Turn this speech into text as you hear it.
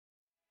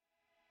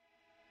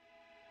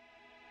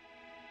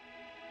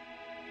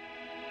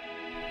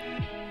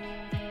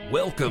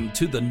Welcome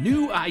to the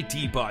New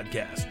IT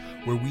Podcast,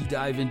 where we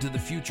dive into the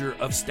future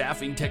of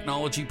staffing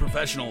technology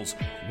professionals,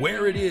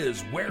 where it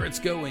is, where it's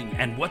going,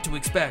 and what to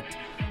expect.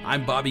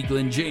 I'm Bobby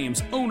Glenn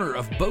James, owner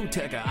of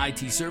Boteca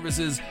IT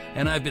Services,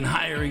 and I've been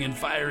hiring and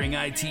firing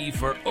IT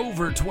for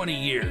over 20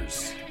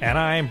 years. And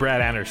I'm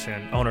Brad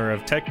Anderson, owner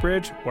of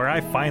TechBridge, where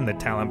I find the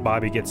talent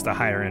Bobby gets to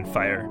hire and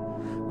fire.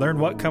 Learn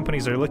what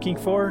companies are looking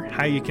for,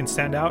 how you can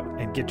stand out,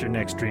 and get your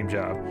next dream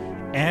job.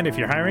 And if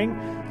you're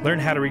hiring, learn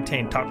how to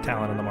retain top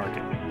talent in the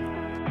market.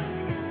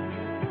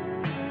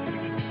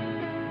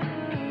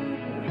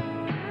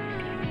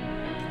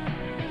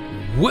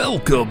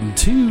 Welcome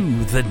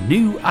to the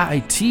New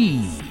IT.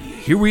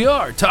 Here we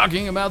are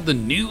talking about the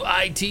new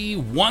IT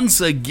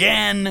once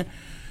again.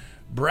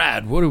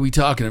 Brad, what are we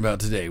talking about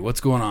today?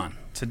 What's going on?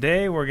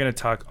 Today we're going to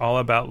talk all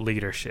about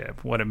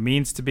leadership, what it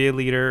means to be a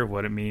leader,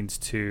 what it means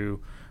to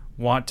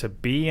want to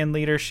be in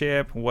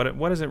leadership, what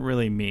does it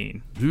really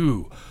mean?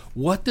 Ooh,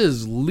 what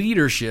does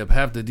leadership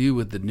have to do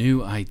with the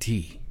new IT?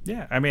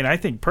 Yeah, I mean, I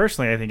think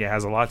it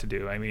has a lot to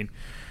do. I mean,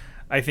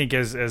 I think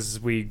as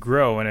we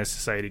grow and as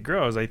society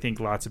grows, I think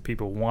lots of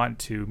people want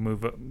to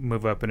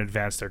move up and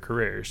advance their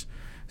careers.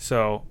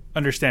 So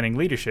understanding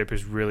leadership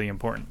is really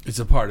important. It's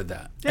a part of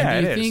that. Yeah,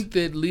 and do you it is. think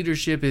that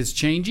leadership is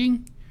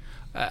changing?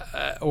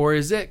 Or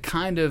is it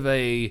kind of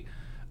a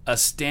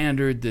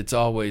standard that's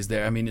always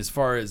there? I mean, as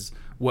far as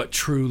what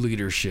true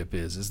leadership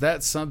is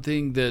that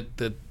something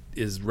that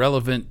is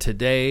relevant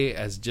today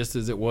as just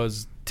as it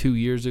was 2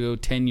 years ago,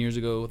 10 years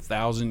ago,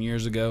 1,000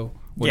 years ago?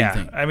 What do you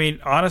think? I mean,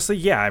 honestly,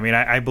 yeah. I mean,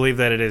 I believe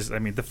that it is. I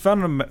mean, the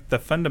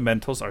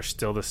fundamentals are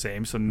still the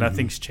same, so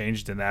nothing's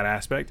changed in that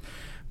aspect.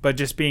 But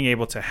just being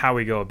able to how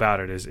we go about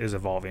it is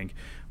evolving.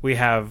 We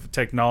have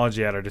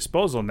technology at our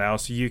disposal now,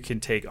 so you can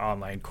take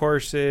online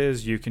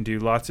courses. You can do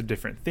lots of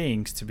different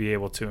things to be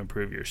able to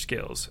improve your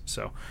skills.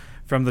 So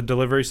from the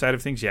delivery side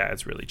of things, yeah,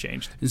 it's really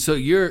changed. And so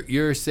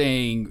you're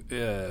saying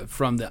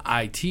from the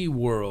IT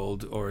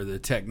world or the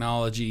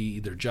technology,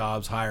 either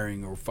jobs,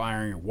 hiring or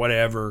firing or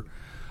whatever,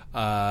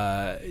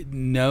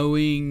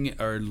 knowing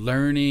or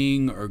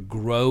learning or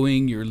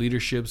growing your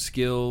leadership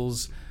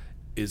skills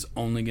is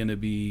only going to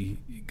be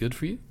good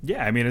for you?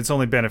 Yeah, I mean, it's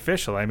only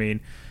beneficial. I mean,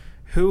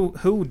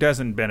 who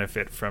doesn't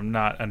benefit from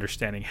not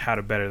understanding how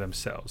to better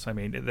themselves? I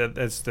mean,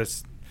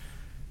 that's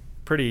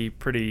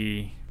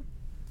pretty.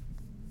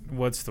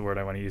 What's the word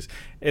I want to use?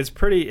 It's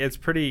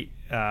pretty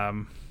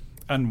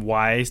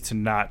unwise to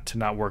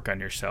not work on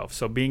yourself.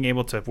 So being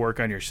able to work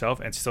on yourself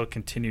and still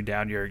continue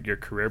down your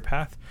career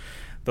path,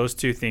 those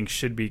two things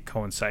should be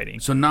coinciding.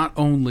 So not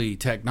only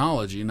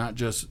technology, not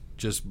just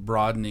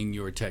broadening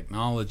your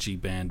technology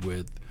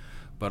bandwidth,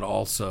 but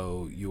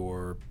also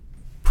your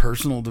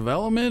personal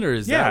development, or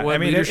is that what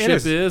leadership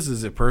is?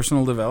 Is it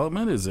personal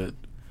development? Is it?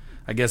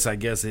 I guess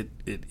it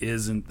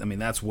isn't. I mean,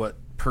 that's what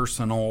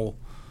personal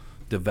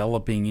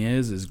developing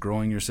is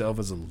growing yourself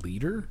as a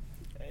leader.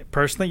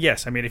 Personally,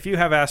 yes. I mean, if you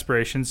have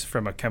aspirations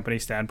from a company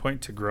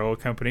standpoint to grow a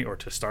company or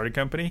to start a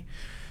company,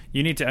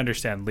 you need to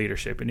understand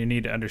leadership, and you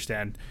need to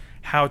understand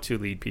how to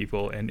lead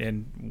people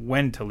and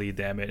when to lead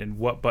them and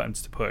what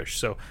buttons to push.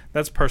 So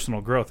that's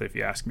personal growth, if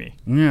you ask me.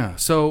 Yeah.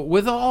 So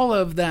with all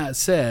of that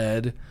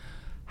said,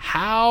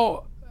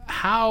 how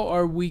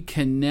are we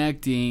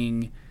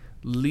connecting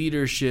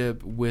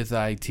leadership with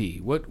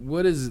IT?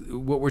 What is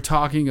what we're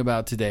talking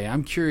about today?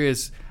 I'm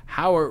curious.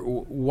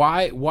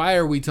 Why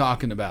are we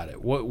talking about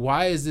it?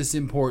 Why is this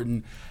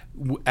important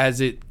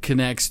as it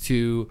connects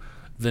to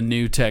the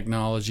new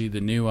technology, the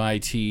new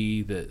IT,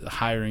 the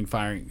hiring,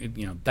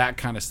 firing, that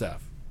kind of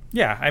stuff?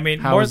 Yeah, I mean,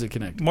 how is it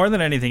connected? More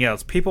than anything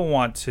else, people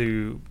want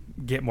to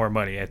get more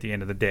money at the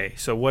end of the day.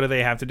 So what do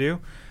they have to do?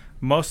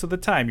 Most of the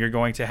time, you're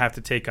going to have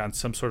to take on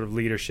some sort of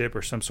leadership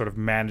or some sort of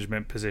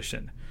management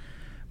position.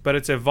 But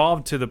it's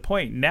evolved to the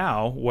point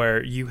now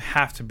where you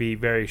have to be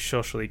very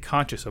socially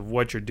conscious of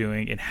what you're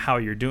doing and how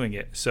you're doing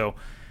it. So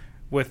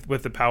with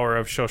the power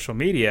of social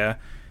media,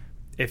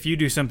 if you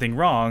do something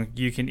wrong,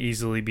 you can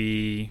easily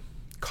be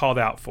called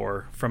out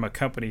from a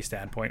company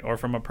standpoint or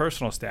from a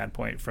personal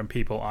standpoint from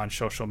people on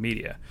social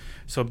media.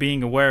 So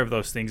being aware of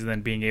those things and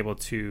then being able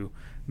to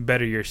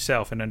better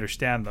yourself and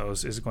understand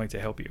those is going to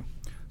help you.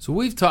 So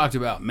we've talked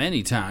about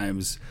many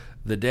times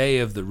the day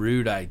of the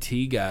rude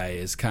IT guy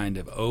is kind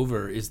of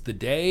over. Is the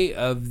day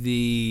of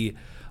the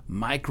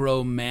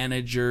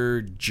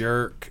micromanager,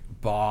 jerk,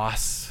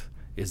 boss,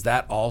 is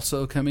that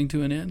also coming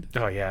to an end?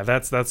 Oh yeah,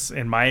 that's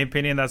in my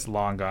opinion, that's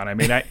long gone. I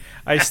mean,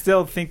 I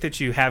still think that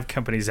you have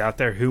companies out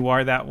there who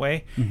are that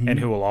way and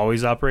who will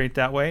always operate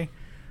that way.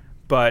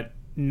 But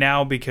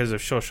now because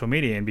of social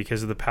media and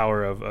because of the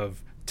power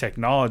of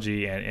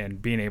technology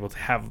and being able to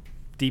have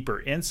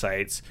deeper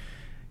insights,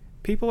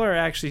 people are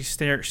actually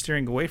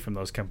steering away from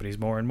those companies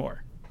more and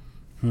more.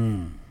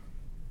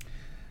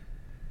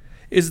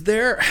 Is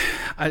there?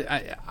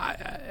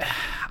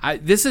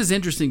 This is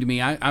interesting to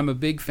me. I'm a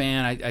big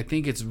fan. I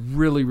think it's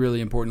really,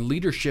 really important.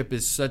 Leadership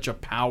is such a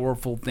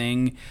powerful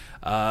thing,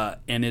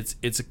 and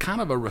it's a kind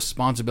of a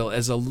responsibility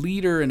as a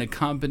leader in a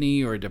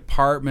company or a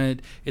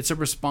department. It's a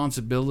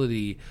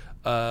responsibility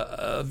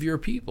of your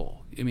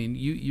people. I mean,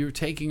 you're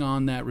taking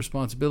on that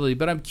responsibility.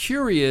 But I'm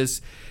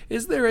curious,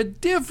 is there a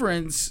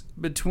difference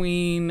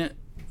between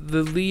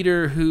the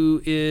leader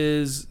who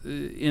is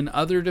in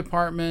other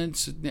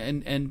departments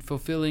and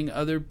fulfilling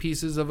other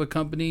pieces of a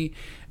company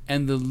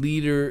and the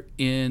leader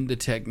in the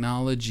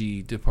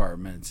technology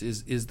departments?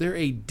 Is there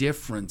a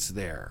difference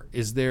there?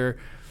 Is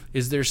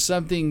there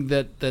something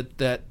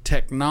that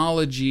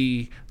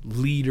technology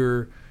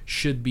leader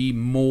should be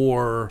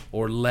more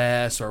or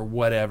less or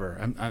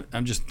whatever?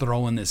 I'm just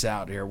throwing this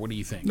out here. What do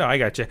you think? No, I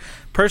got you.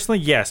 Personally,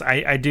 yes,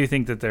 I do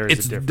think that there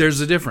is a difference.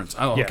 There's a difference.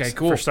 Oh, yes, okay,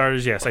 cool. For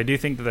starters, yes, I do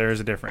think that there is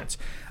a difference.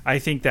 I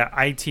think that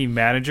IT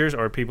managers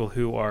or people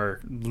who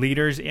are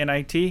leaders in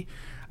IT,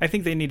 I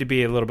think they need to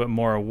be a little bit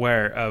more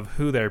aware of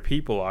who their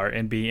people are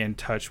and be in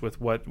touch with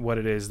what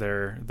it is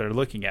they're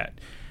looking at.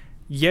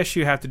 Yes,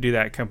 you have to do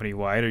that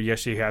company-wide, or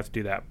yes, you have to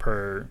do that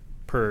per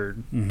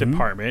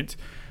department,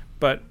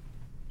 but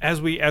as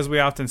we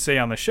often say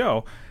on the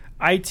show,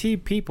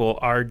 IT people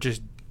are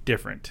just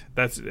different.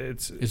 That's a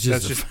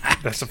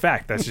fact. That's a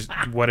fact. That's just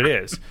what it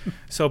is.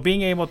 So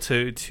being able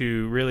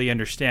to really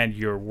understand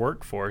your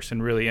workforce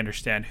and really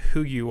understand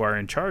who you are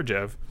in charge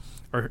of,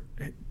 or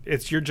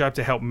it's your job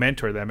to help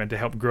mentor them and to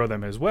help grow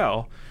them as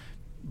well.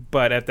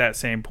 But at that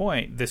same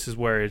point, this is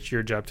where it's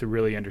your job to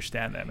really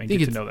understand them and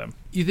get to know them.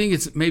 You think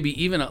it's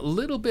maybe even a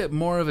little bit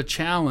more of a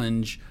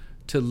challenge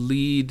to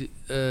lead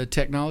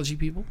technology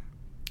people?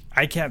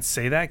 I can't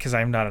say that because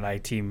I'm not an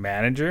IT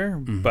manager,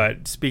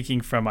 but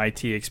speaking from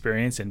IT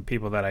experience and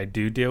people that I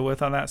do deal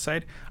with on that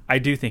side, I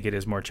do think it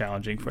is more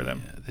challenging for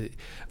them. Yeah,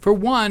 for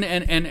one,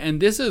 and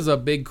this is a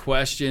big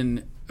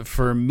question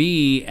for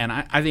me, and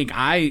I think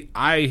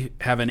I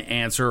have an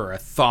answer or a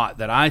thought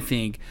that I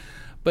think,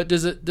 but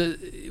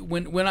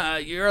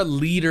when you're a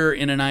leader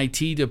in an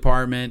IT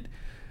department,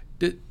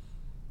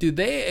 do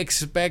they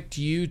expect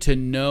you to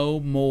know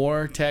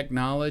more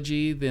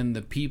technology than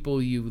the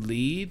people you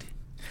lead?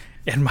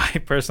 In my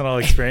personal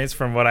experience,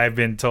 from what I've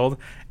been told,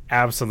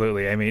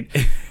 absolutely. I mean,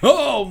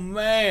 oh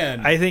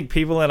man, I think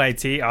people in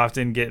IT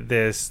often get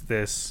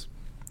this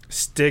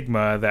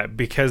stigma that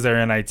because they're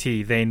in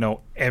IT, they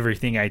know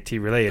everything IT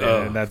related,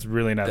 and that's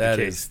really not the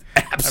case.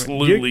 That is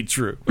absolutely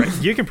true.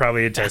 You can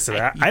probably attest to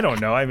that. I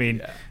don't know. I mean.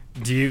 Yeah.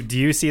 Do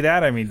you see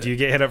that? I mean, do you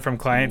get hit up from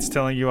clients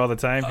telling you all the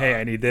time, "Hey,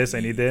 I need this, I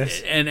need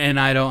this," and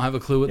I don't have a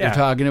clue what they're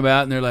talking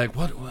about, and they're like,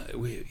 "What?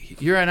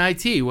 You're in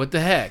IT? What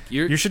the heck?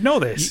 You should know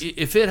this.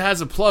 If it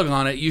has a plug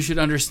on it, you should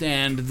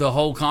understand the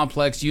whole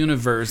complex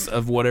universe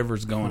of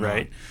whatever's going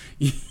on."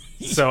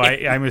 So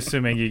I'm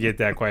assuming you get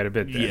that quite a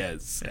bit then.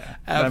 Yes, yeah,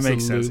 absolutely. That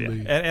makes sense.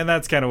 Yeah. And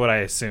that's kind of what I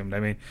assumed. I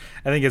mean,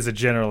 I think it's a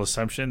general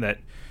assumption that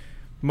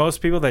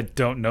most people that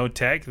don't know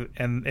tech,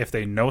 and if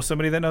they know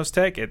somebody that knows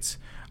tech, it's,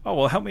 oh,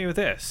 well, help me with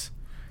this.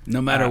 No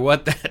matter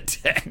what that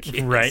tech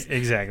is. Right,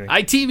 exactly.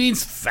 IT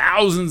means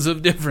thousands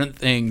of different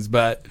things,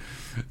 but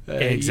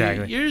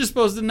exactly. You're just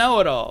supposed to know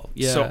it all.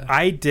 Yeah. So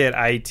I did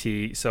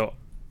IT. So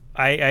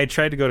I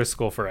tried to go to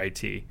school for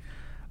IT.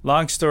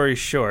 Long story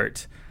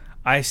short,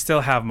 I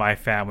still have my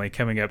family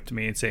coming up to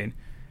me and saying,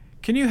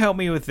 "Can you help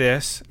me with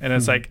this?" And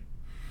it's like,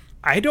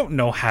 I don't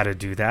know how to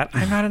do that.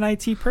 I'm not an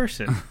IT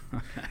person.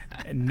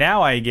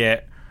 Now I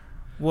get,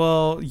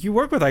 well, you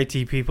work with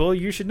IT people.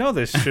 You should know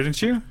this,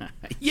 shouldn't you?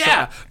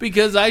 Yeah,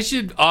 because I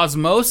should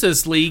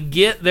osmosisly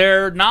get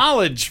their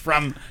knowledge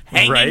from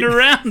hanging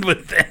around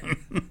with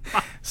them.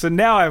 So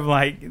now I'm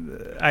like,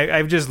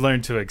 I've just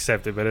learned to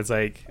accept it, but it's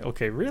like,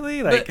 okay,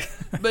 really? Like,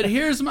 but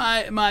here's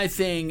my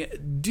thing.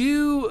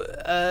 Do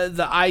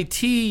the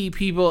IT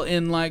people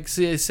in, like,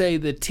 say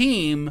the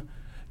team,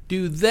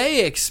 do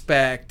they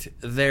expect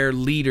their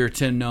leader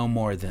to know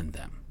more than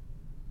them?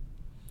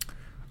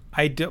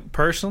 I don't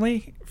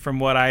personally, from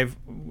what I've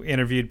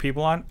interviewed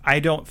people on,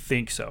 I don't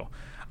think so.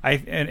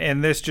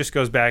 And this just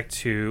goes back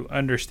to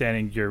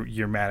understanding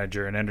your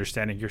manager and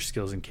understanding your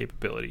skills and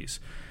capabilities.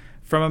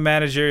 From a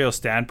managerial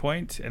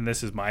standpoint, and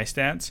this is my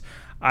stance,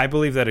 I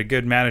believe that a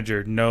good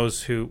manager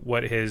knows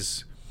what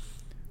his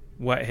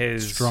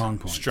strong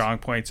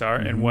points are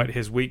and what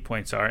his weak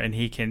points are, and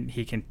he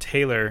can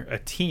tailor a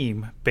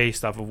team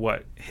based off of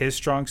what his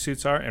strong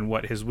suits are and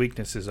what his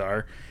weaknesses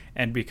are,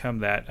 and become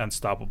that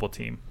unstoppable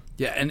team.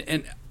 Yeah,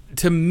 and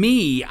to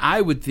me,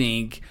 I would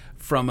think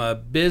from a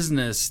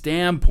business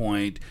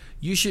standpoint,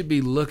 you should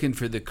be looking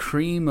for the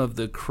cream of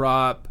the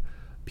crop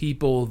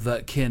people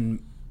that can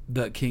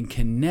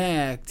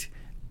connect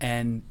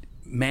and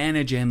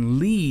manage and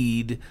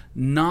lead,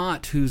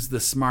 not who's the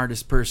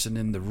smartest person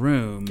in the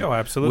room. Oh,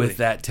 absolutely. With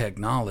that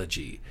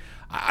technology.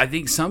 I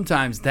think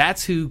sometimes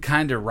that's who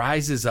kind of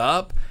rises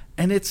up,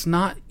 and it's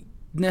not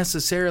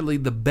necessarily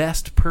the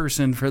best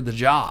person for the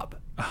job.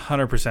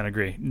 100%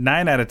 agree.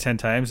 9 out of 10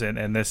 times,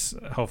 and this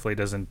hopefully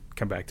doesn't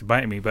come back to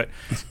bite me, but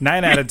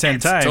 9 out of 10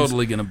 it's times,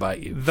 totally going to bite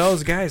you.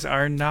 Those guys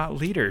are not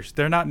leaders.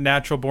 They're not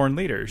natural-born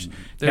leaders.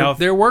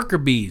 They're worker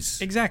bees.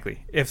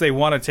 Exactly. If they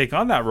want to take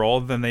on that role,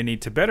 then they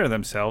need to better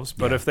themselves.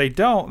 But if they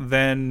don't,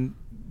 then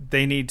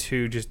they need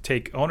to just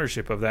take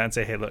ownership of that and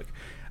say, hey, look,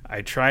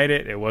 I tried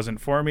it. It wasn't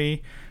for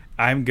me.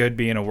 I'm good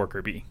being a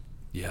worker bee.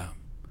 Yeah.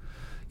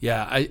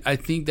 Yeah, I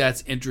think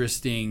that's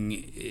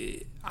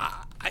interesting.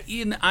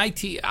 In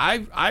IT,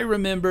 I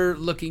remember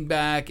looking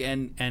back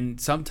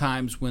and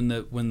sometimes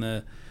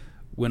when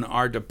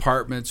our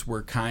departments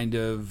were kind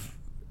of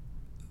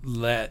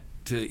let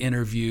to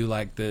interview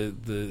like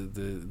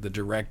the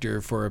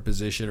director for a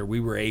position, or we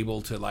were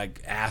able to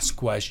like ask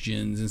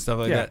questions and stuff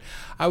like that.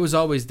 I was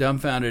always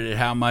dumbfounded at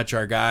how much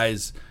our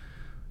guys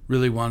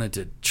really wanted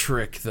to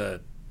trick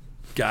the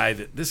guy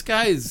that this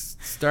guy is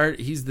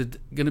he's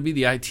going to be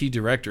the IT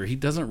director. He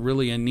doesn't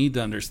really need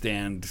to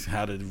understand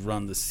how to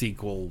run the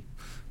SQL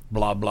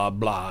blah blah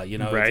blah,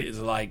 right. It's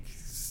like,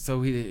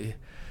 so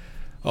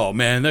oh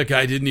man, that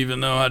guy didn't even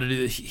know how to do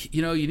this.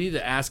 You need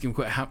to ask him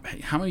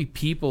how many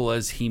people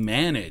has he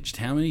managed,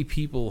 how many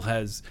people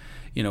has,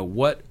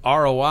 what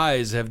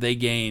ROIs have they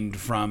gained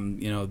from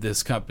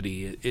this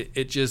company.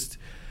 It just,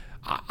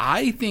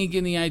 I think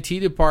in the IT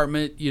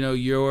department,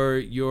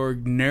 your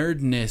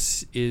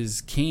nerdness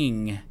is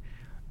king,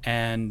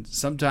 and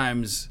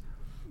sometimes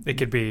it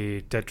could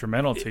be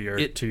detrimental to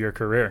your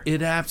career.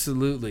 It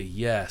absolutely,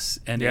 yes,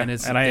 and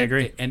I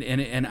agree.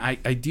 And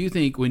I do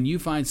think when you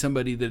find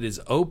somebody that is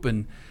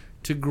open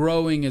to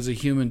growing as a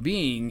human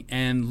being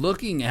and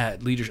looking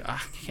at leadership,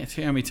 I can't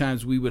tell you how many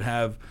times we would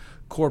have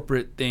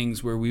corporate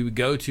things where we would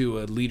go to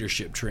a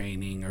leadership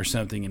training or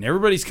something, and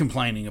everybody's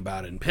complaining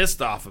about it and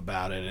pissed off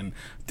about it, and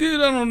dude,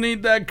 I don't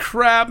need that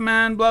crap,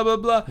 man, blah blah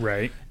blah.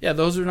 Right. Yeah,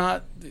 those are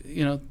not,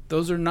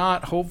 those are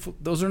not hopeful.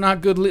 Those are not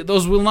good.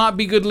 Those will not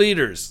be good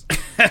leaders.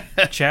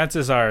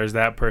 Chances are is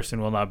that person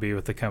will not be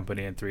with the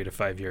company in 3 to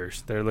 5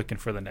 years. They're looking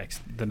for the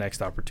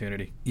next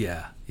opportunity.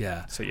 Yeah.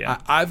 So yeah,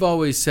 I've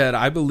always said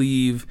I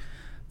believe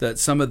that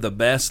some of the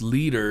best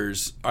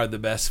leaders are the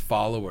best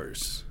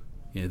followers.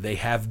 They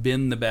have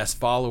been the best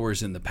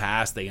followers in the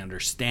past. They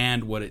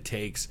understand what it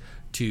takes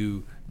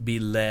to be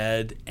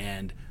led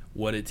and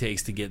what it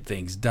takes to get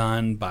things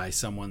done by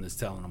someone that's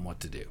telling them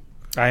what to do.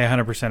 I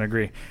 100%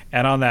 agree.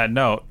 And on that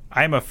note,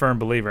 I'm a firm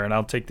believer, and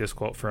I'll take this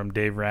quote from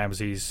Dave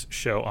Ramsey's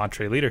show,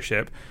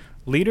 EntreLeadership.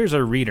 Leaders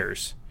are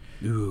readers.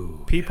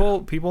 Ooh,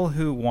 people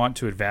who want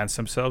to advance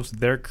themselves,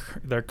 they're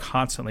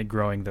constantly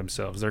growing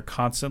themselves. They're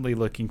constantly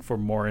looking for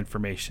more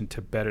information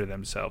to better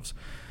themselves,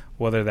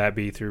 whether that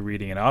be through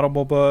reading an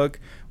audible book,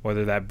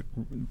 whether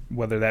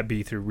that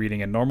be through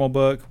reading a normal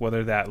book,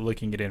 whether that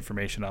looking at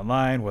information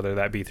online, whether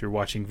that be through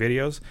watching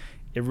videos.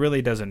 It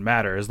really doesn't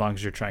matter as long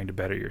as you're trying to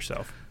better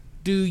yourself.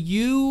 Do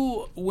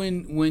you,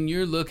 when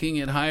you're looking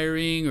at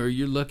hiring or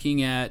you're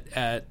looking at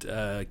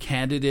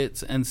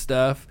candidates and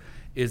stuff,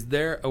 is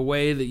there a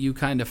way that you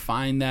kind of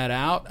find that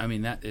out? I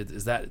mean,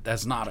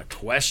 that's not a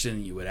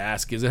question you would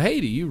ask. Is it, hey,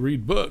 do you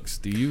read books?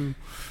 Do you?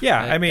 Yeah,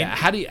 I mean,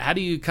 how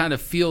do you kind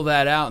of feel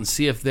that out and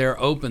see if they're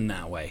open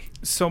that way?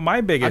 So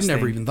my biggest, I've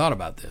never even thought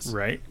about this.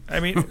 Right.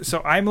 I mean,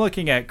 so I'm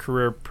looking at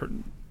career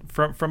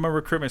from a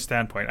recruitment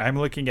standpoint. I'm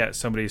looking at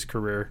somebody's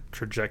career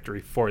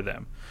trajectory for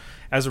them.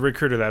 As a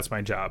recruiter, that's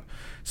my job.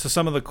 So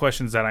some of the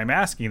questions that I'm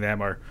asking them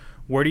are,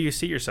 where do you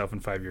see yourself in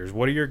 5 years?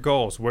 What are your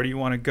goals? Where do you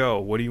want to go?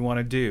 What do you want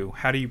to do?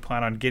 How do you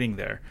plan on getting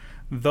there?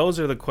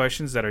 Those are the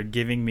questions that are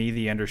giving me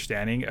the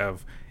understanding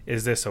of,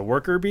 is this a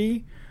worker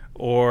bee,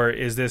 or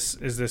is this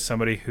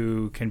somebody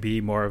who can be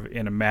more of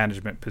in a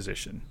management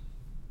position?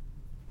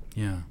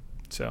 Yeah.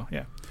 So,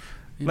 yeah.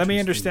 Let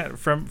me understand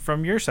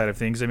from your side of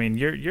things. I mean,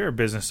 you're a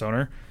business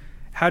owner.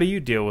 How do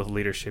you deal with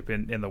leadership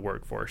in the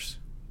workforce?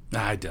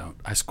 I don't.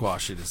 I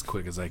squash it as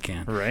quick as I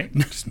can. Right.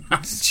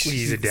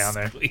 Squeeze it down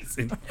there.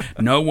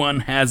 No one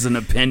has an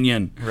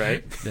opinion.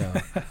 Right. No.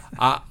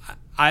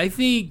 I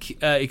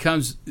think it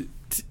comes,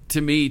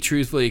 to me,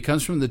 truthfully, it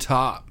comes from the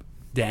top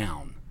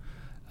down.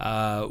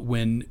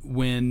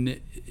 When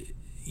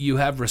you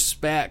have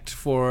respect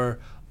for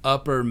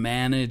upper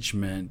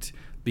management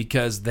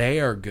because they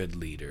are good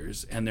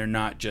leaders and they're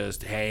not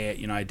just,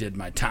 hey, I did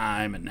my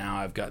time and now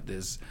I've got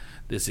this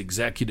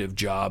executive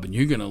job and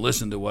you're going to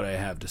listen to what I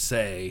have to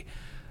say,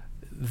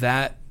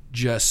 that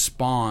just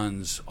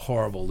spawns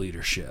horrible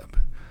leadership.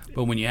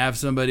 But when you have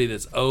somebody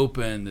that's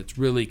open, that's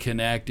really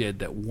connected,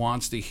 that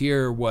wants to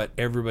hear what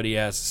everybody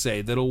has to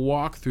say, that'll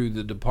walk through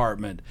the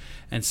department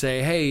and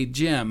say, hey,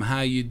 Jim,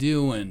 how you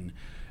doing?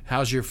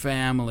 How's your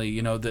family?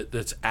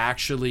 That's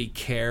actually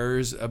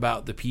cares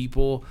about the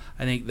people.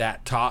 I think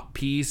that top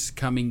piece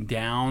coming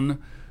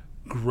down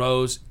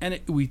grows, and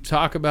we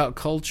talk about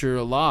culture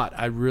a lot.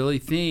 I really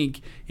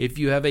think if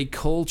you have a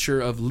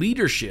culture of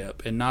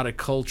leadership and not a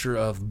culture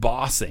of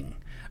bossing,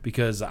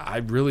 because I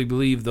really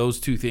believe those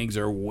two things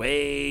are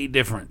way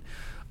different.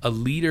 A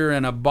leader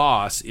and a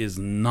boss is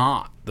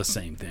not the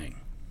same thing.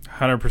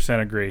 100%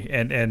 agree.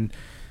 And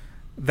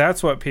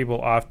that's what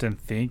people often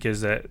think, is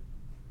that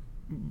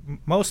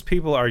most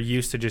people are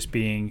used to just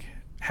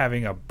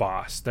having a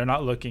boss. They're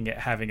not looking at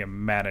having a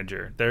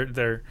manager.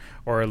 They're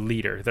or a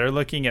leader. They're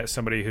looking at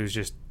somebody who's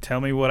just, tell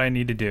me what I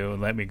need to do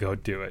and let me go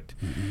do it.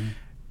 Mm-hmm.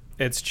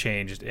 It's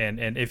changed.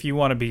 And if you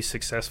want to be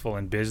successful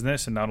in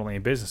business, and not only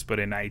in business but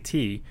in IT,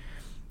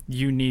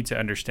 you need to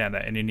understand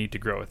that and you need to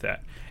grow with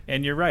that.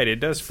 And you're right, it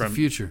does from the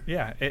future.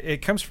 Yeah,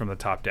 it comes from the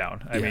top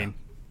down. I mean,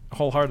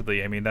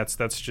 wholeheartedly. I mean, that's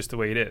just the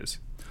way it is.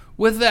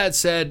 With that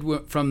said,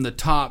 from the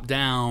top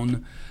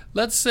down,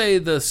 let's say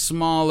the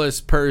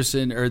smallest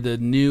person or the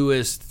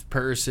newest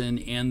person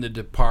in the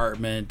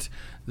department,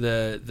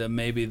 the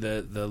maybe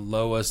the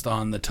lowest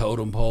on the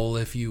totem pole,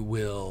 if you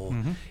will.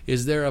 Mm-hmm.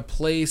 Is there a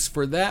place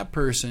for that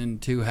person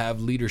to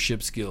have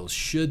leadership skills?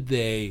 Should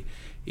they?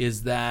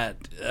 Is that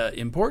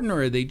important,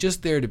 or are they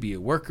just there to be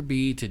a worker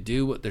bee, to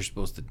do what they're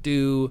supposed to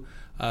do?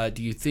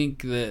 Do you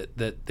think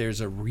that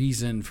there's a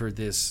reason for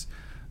this?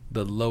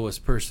 The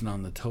lowest person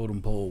on the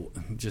totem pole,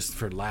 just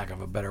for lack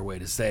of a better way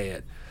to say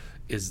it,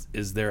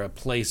 is there a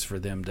place for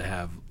them to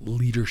have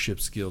leadership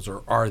skills,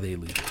 or are they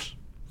leaders?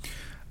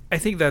 I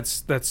think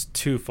that's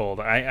twofold.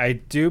 I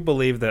do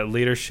believe that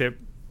leadership,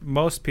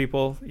 most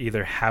people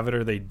either have it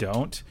or they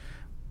don't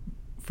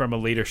from a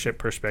leadership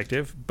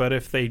perspective, but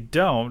if they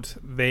don't,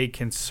 they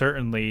can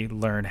certainly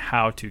learn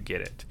how to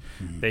get it.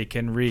 Mm-hmm. They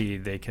can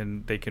read, they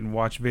can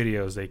watch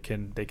videos,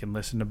 they can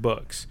listen to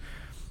books.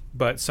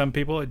 But some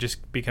people, it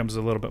just becomes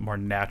a little bit more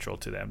natural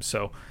to them.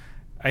 So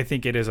I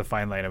think it is a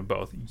fine line of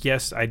both.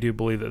 Yes, I do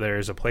believe that there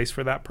is a place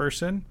for that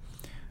person,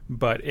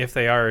 but if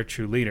they are a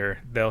true leader,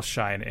 they'll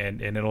shine,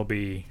 and it'll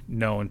be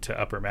known to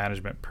upper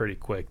management pretty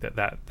quick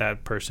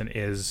that person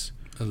is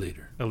a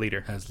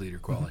leader, has leader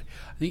quality.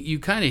 Mm-hmm. I think you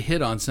kind of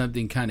hit on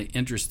something kind of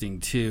interesting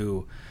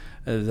too,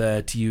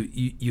 that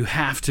you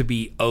have to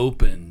be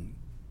open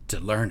to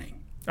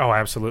learning. Oh,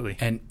 absolutely.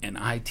 And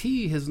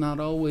IT has not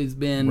always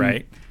been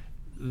right.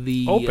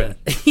 Open.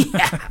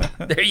 Yeah,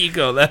 there you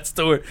go. That's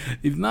the word.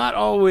 It's not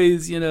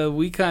always,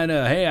 we kind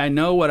of, hey, I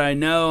know what I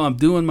know. I'm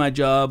doing my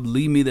job.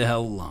 Leave me the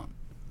hell alone.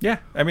 Yeah.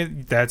 I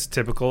mean, that's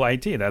typical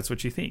IT. That's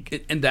what you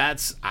think. And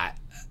that's, I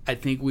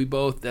think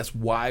that's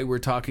why we're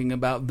talking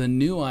about the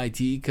new IT,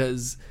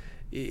 because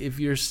if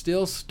you're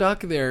still stuck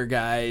there,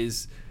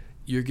 guys,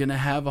 you're going to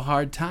have a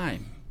hard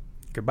time.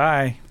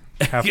 Goodbye.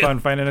 Have fun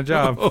finding a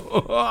job.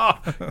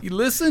 You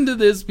listen to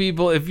this,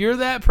 people. If you're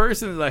that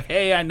person who's like,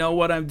 hey, I know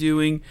what I'm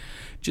doing,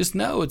 just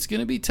know it's going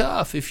to be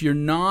tough. If you're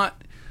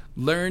not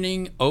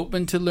learning,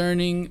 open to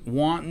learning,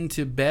 wanting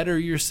to better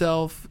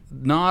yourself,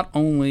 not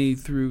only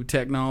through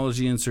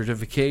technology and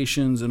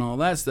certifications and all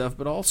that stuff,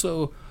 but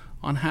also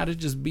on how to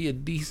just be a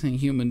decent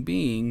human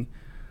being,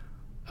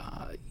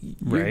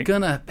 you're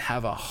going to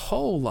have a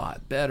whole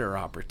lot better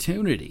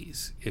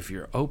opportunities if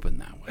you're open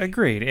that way.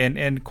 Agreed.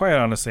 And quite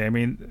honestly, I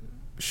mean,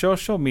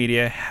 social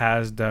media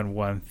has done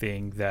one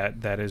thing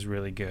that is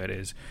really good,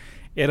 is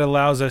it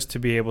allows us to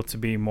be able to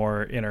be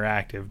more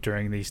interactive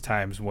during these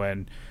times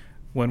when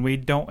we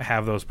don't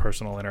have those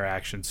personal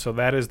interactions. So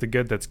that is the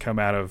good that's come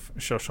out of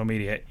social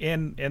media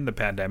in the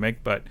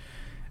pandemic. But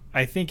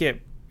I think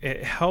it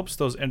helps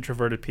those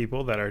introverted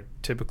people that are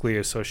typically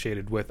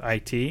associated with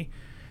IT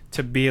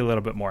to be a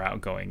little bit more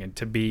outgoing and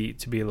to be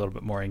a little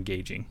bit more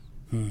engaging.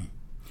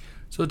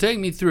 So take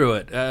me through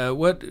it.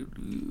 What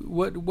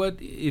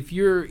if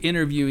you're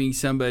interviewing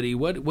somebody?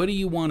 What do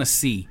you want to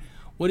see?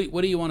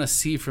 What do you want to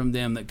see from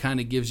them that kind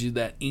of gives you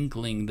that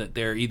inkling that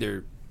they're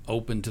either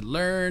open to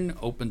learn,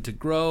 open to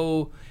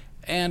grow,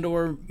 and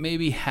or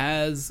maybe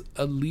has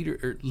a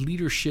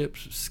leadership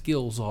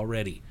skills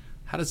already?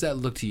 How does that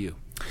look to you?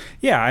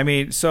 Yeah, I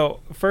mean,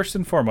 so first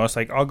and foremost,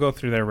 like, I'll go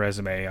through their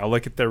resume. I'll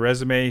look at their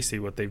resume, see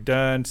what they've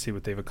done, see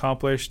what they've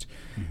accomplished,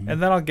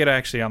 and then I'll get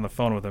actually on the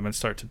phone with them and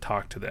start to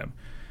talk to them.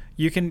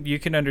 You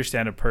can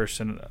understand a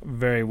person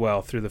very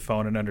well through the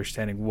phone and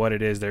understanding what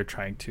it is they're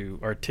trying to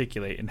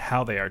articulate and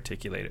how they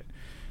articulate it.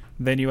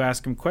 Then you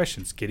ask them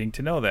questions, getting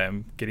to know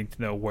them, getting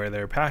to know where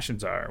their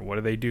passions are. What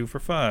do they do for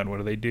fun? What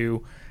do they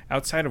do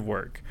outside of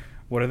work?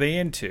 What are they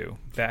into?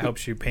 That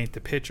helps you paint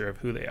the picture of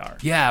who they are.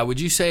 Yeah. Would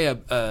you say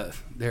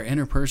their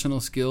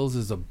interpersonal skills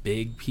is a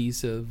big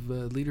piece of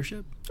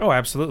leadership? Oh,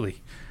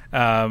 absolutely.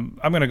 I'm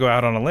going to go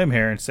out on a limb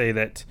here and say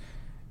that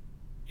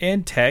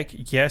in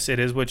tech, yes, it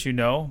is what you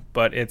know,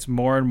 but it's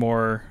more and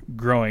more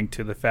growing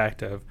to the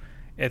fact of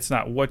it's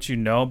not what you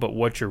know, but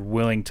what you're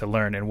willing to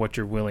learn and what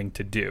you're willing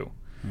to do.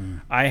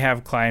 I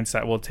have clients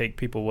that will take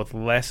people with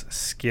less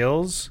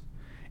skills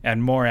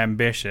and more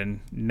ambition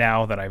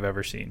now than I've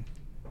ever seen.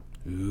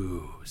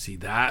 Ooh, see,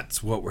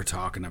 that's what we're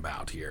talking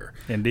about here.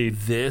 Indeed.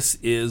 This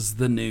is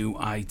the new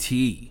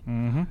IT.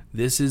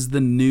 This is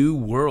the new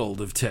world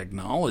of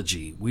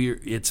technology.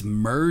 It's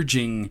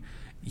merging.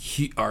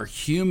 Our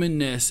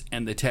humanness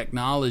and the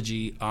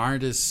technology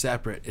aren't as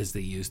separate as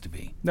they used to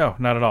be. No,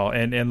 not at all.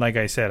 And like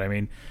I said, I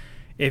mean,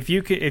 if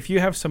you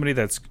have somebody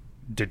that's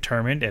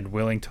determined and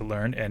willing to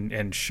learn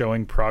and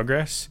showing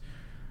progress,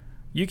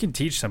 you can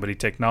teach somebody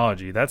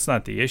technology. That's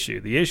not the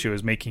issue. The issue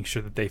is making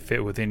sure that they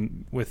fit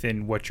within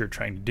what you're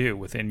trying to do,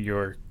 within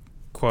your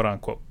quote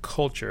unquote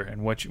culture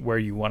and where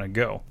you want to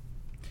go.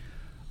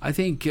 I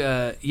think,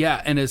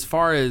 and as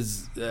far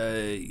as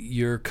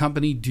your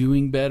company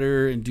doing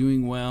better and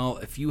doing well,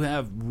 if you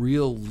have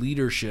real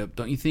leadership,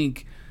 don't you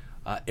think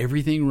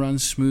everything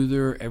runs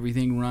smoother,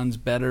 everything runs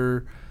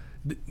better?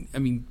 I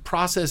mean,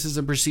 processes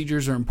and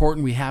procedures are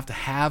important. We have to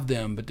have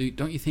them. But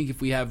don't you think if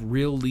we have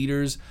real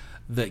leaders,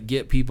 that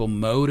get people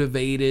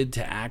motivated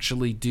to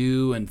actually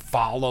do and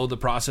follow the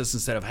process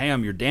instead of, hey,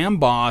 I'm your damn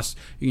boss,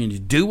 you're going to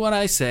do what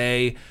I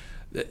say.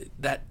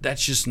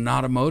 That's just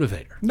not a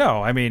motivator.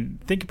 No, I mean,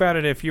 think about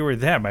it if you were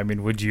them. I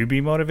mean, would you be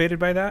motivated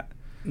by that?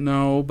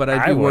 No, but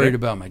I'd be worried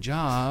about my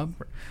job.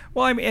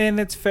 Well, I mean, and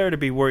it's fair to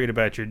be worried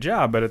about your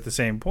job, but at the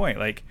same point,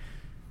 like,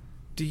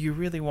 do you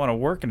really want to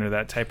work under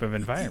that type of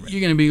environment?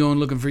 You're going to be going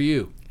looking for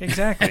you.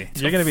 Exactly.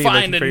 You're going to be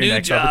looking for your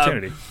next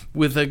opportunity.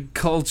 With a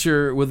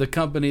culture, with a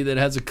company that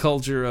has a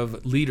culture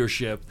of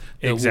leadership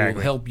that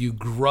will help you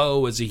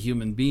grow as a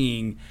human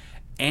being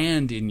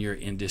and in your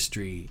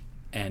industry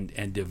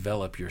and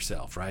develop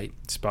yourself, right?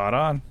 Spot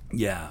on.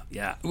 Yeah.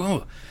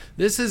 Well,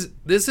 this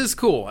is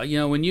cool. You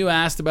know, when you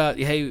asked about,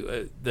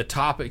 hey, the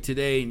topic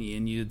today,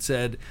 and you had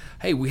said,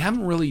 hey, we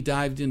haven't really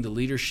dived into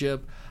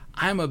leadership.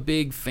 I'm a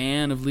big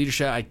fan of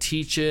leadership. I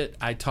teach it.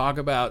 I talk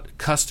about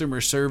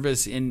customer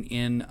service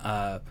in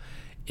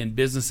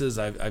businesses.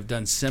 I've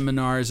done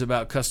seminars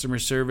about customer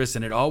service,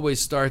 and it always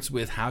starts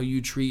with how you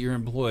treat your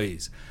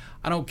employees.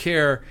 I don't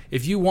care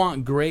if you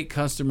want great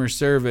customer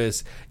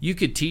service. You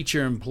could teach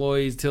your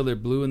employees till they're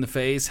blue in the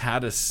face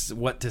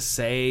what to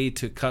say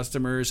to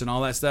customers and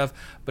all that stuff.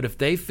 But if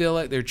they feel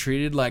like they're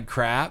treated like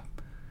crap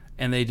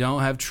and they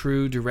don't have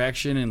true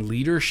direction and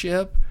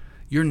leadership,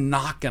 you're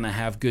not going to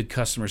have good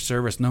customer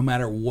service no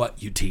matter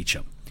what you teach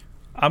them.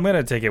 I'm going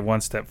to take it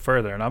one step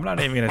further, and I'm not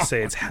even going to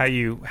say it's how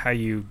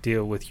you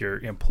deal with your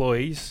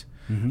employees.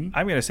 Mm-hmm.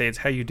 I'm going to say it's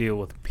how you deal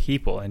with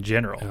people in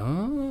general.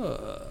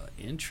 Oh,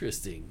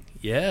 interesting.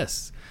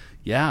 Yes.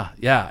 Yeah.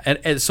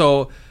 And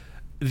so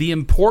the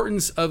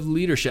importance of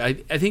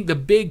leadership, I think the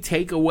big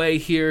takeaway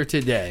here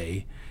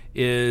today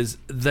is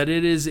that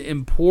it is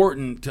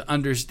important to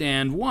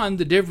understand, one,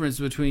 the difference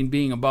between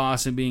being a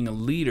boss and being a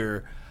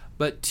leader,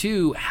 but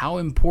two, how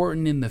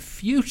important in the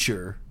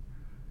future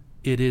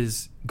it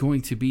is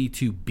going to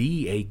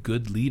be a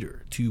good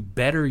leader, to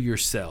better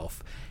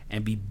yourself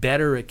and be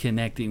better at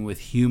connecting with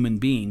human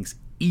beings,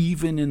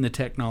 even in the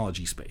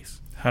technology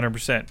space.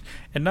 100%.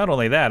 And not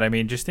only that, I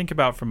mean, just think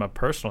about from a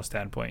personal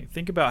standpoint.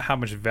 Think about how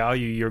much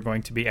value you're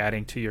going to be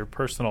adding to your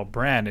personal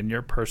brand and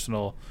your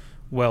personal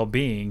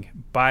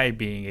well-being by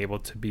being able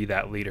to be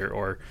that leader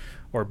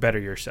or better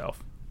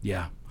yourself.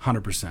 Yeah,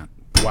 100%.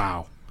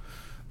 Wow.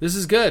 This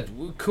is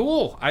good.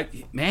 Cool.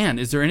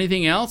 Is there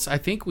anything else? I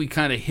think we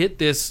kind of hit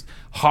this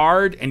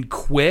hard and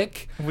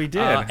quick. We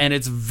did. And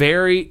it's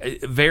very,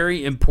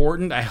 very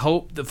important. I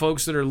hope the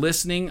folks that are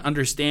listening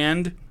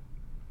understand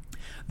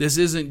this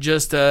isn't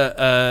just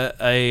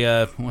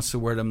a what's the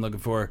word I'm looking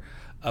for?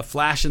 A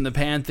flash in the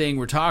pan thing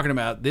we're talking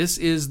about. This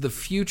is the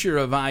future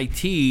of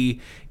IT.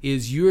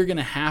 Is you're going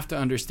to have to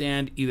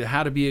understand either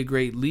how to be a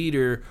great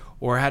leader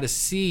or how to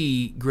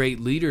see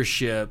great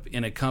leadership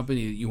in a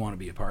company that you want to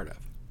be a part of.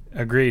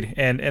 Agreed.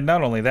 And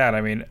not only that,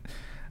 I mean,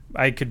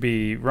 I could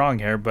be wrong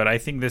here, but I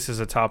think this is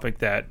a topic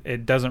that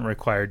it doesn't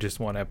require just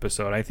one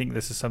episode. I think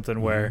this is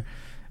something where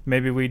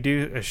maybe we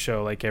do a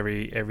show like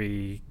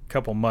every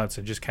couple months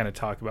and just kind of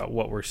talk about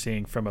what we're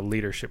seeing from a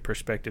leadership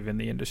perspective in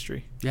the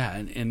industry. Yeah,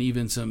 and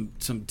even some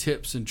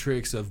tips and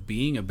tricks of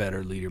being a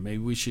better leader. Maybe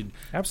we should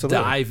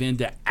Absolutely. dive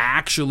into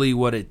actually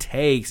what it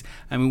takes.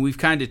 I mean, we've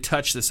kind of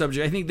touched the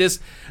subject. I think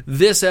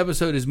this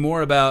episode is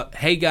more about,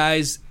 hey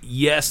guys,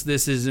 yes,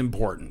 this is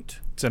important.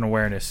 It's an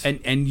awareness.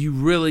 And you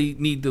really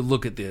need to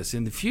look at this.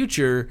 In the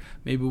future,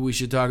 maybe we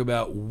should talk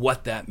about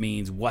what that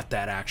means, what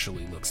that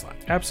actually looks like.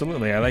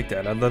 Absolutely. I like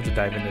that. I'd love to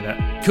dive into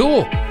that.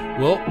 Cool.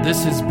 Well,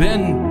 this has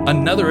been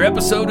another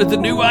episode of The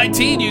New IT.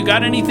 Do you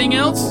got anything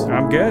else?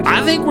 I'm good.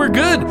 I think we're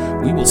good.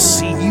 We will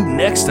see you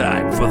next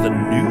time for The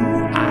New